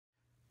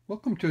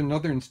Welcome to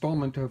another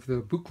installment of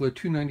the Buchla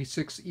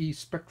 296E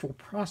spectral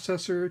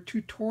processor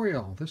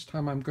tutorial. This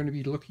time I'm going to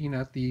be looking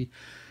at the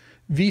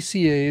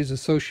VCAs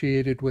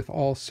associated with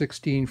all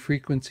 16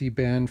 frequency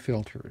band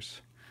filters.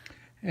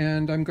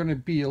 And I'm going to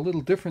be a little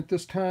different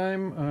this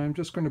time. I'm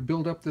just going to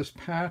build up this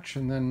patch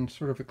and then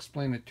sort of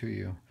explain it to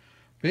you.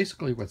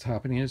 Basically what's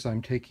happening is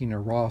I'm taking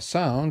a raw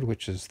sound,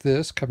 which is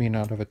this, coming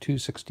out of a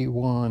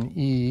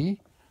 261E,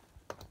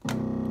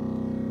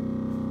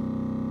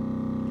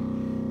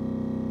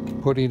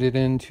 putting it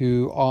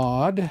into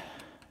odd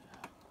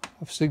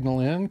of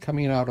signal in,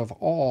 coming out of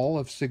all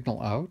of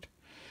signal out.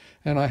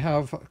 And I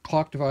have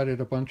clock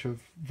divided a bunch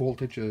of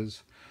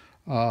voltages.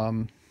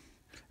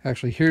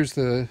 Actually, here's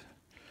the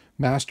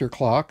master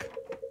clock.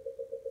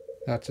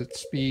 That's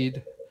its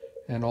speed,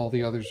 and all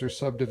the others are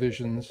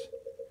subdivisions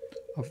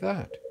of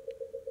that.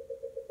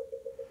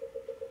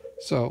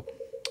 So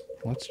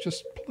let's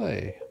just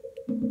play.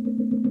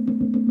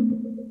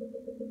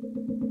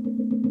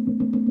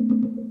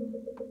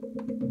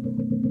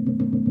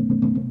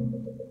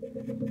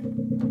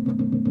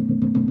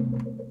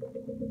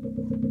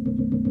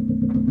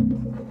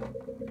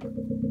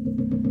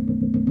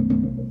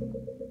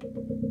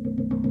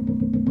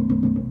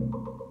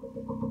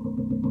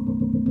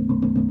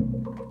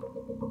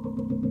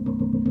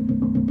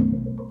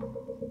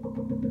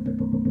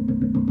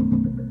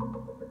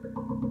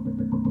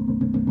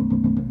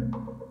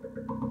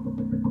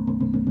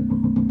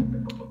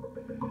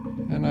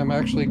 And I'm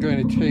actually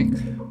going to take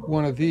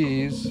one of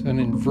these and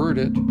invert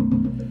it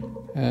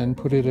and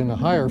put it in a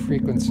higher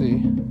frequency.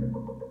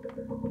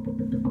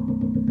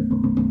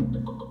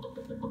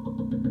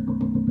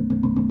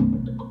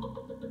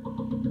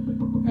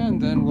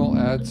 And then we'll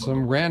add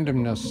some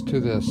randomness to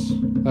this.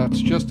 That's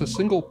just a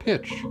single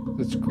pitch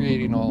that's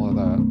creating all of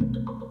that.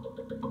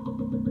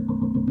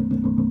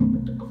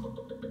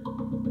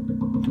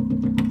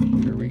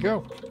 Here we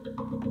go.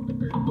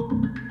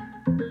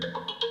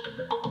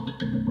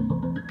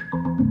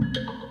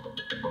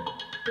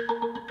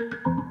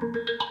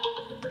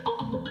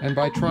 And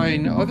by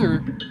trying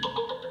other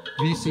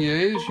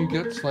VCAs, you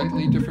get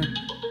slightly different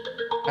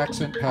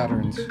accent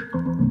patterns.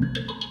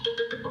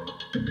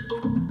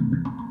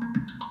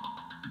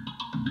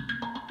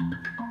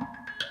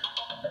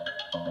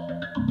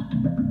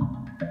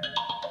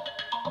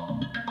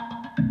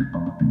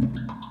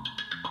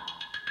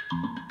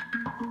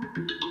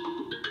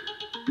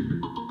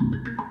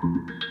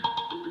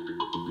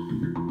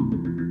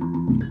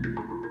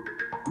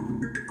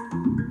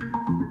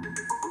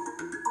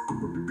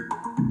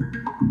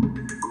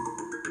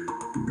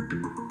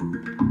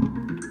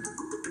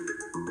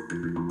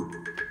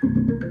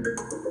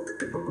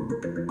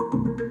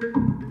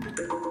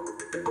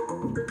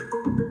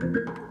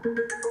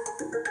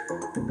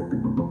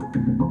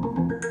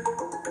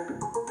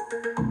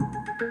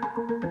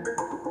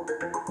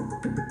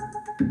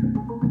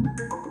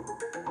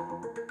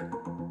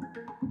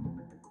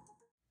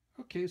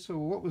 Okay, so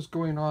what was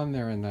going on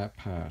there in that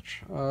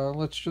patch?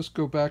 Let's just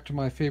go back to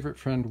my favorite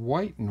friend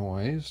white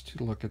noise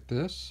to look at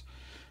this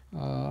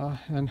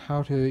and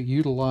how to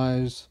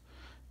utilize,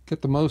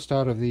 get the most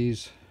out of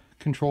these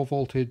control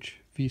voltage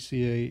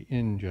VCA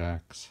in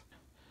jacks.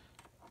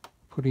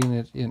 Putting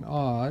it in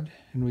odd,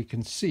 and we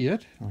can see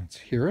it. Let's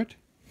hear it.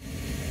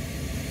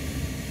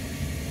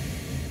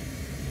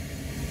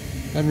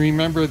 And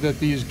remember that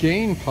these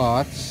gain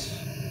pots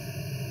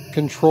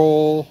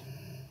control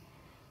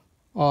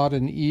odd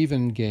and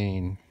even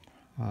gain.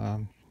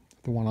 The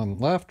one on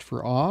the left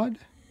for odd.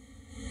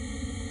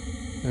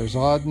 There's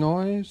odd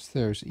noise,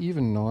 there's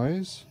even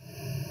noise,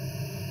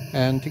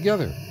 and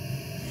together.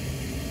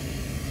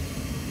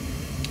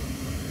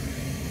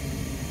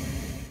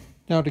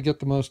 Now, to get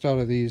the most out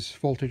of these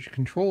voltage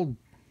controlled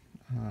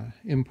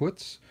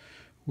inputs,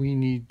 we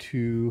need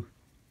to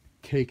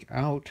take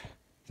out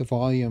the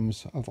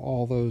volumes of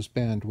all those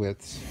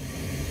bandwidths.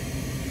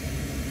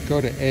 Go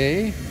to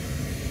A.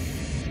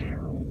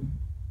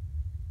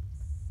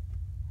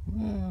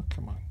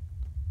 Come on.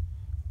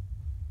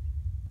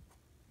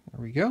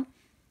 There we go.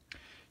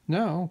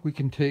 Now we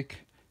can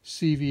take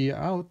CV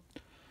out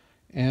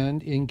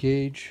and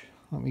engage,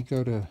 let me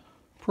go to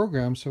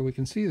program so we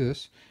can see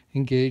this,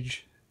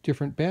 engage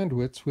different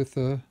bandwidths with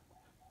the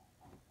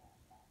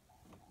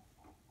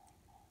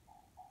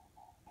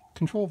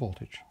control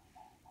voltage.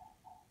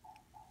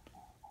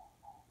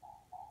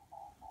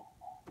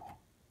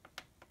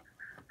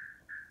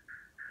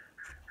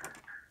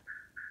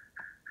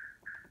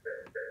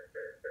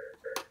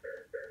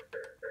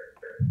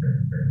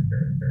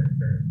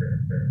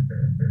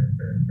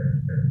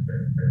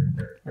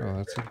 Oh,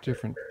 that's a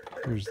different,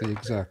 here's the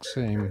exact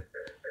same.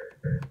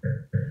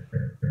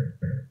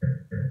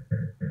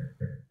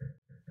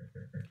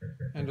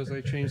 And as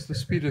I change the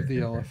speed of the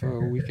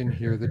LFO, we can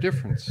hear the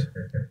difference.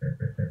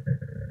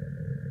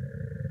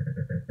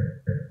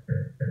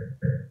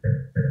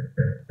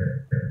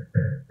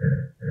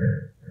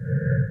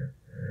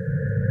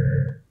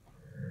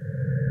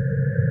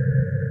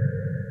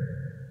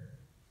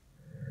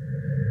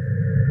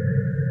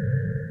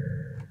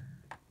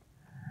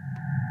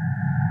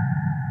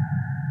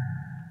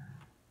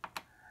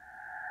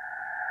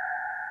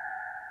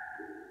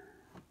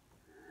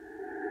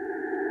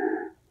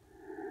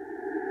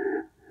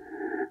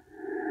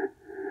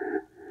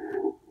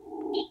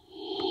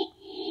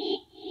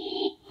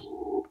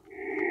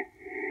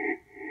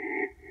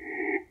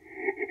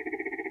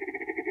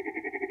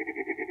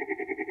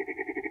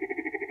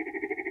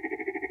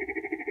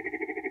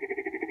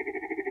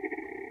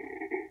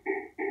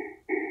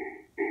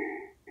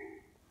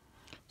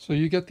 So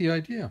you get the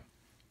idea.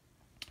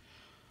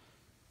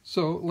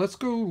 So let's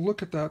go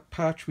look at that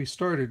patch we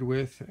started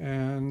with,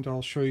 and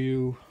I'll show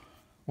you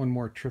one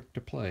more trick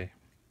to play.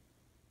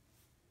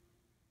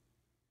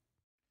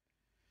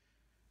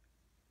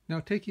 Now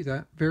taking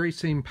that very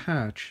same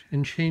patch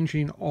and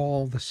changing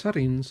all the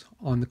settings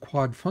on the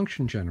quad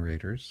function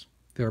generators,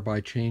 thereby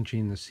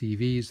changing the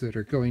CVs that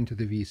are going to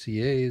the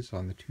VCAs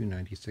on the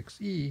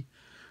 296E,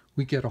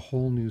 we get a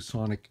whole new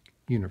sonic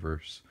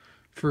universe.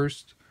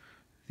 First,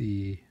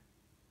 the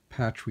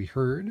patch we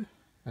heard,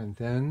 and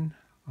then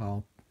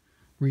I'll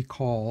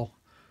recall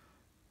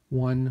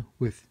one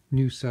with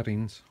new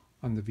settings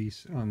on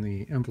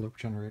the envelope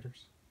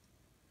generators.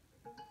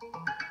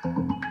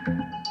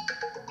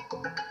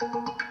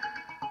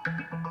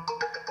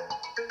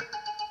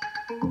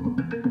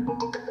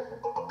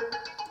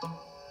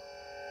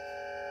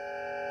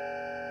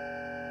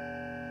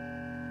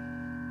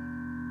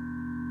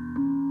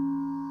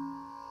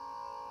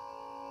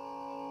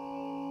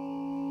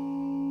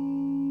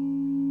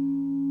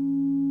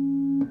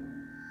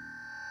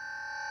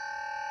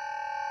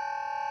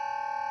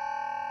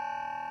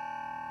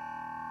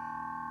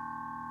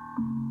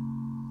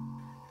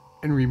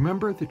 And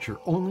remember that you're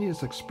only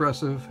as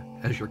expressive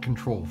as your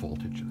control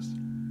voltages.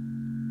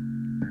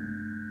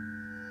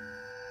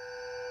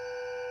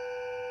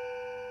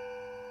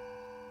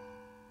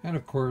 And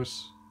of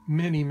course,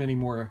 many, many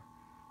more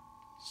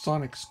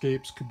sonic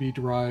scapes could be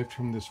derived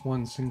from this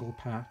one single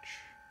patch.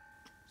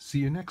 See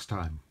you next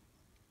time.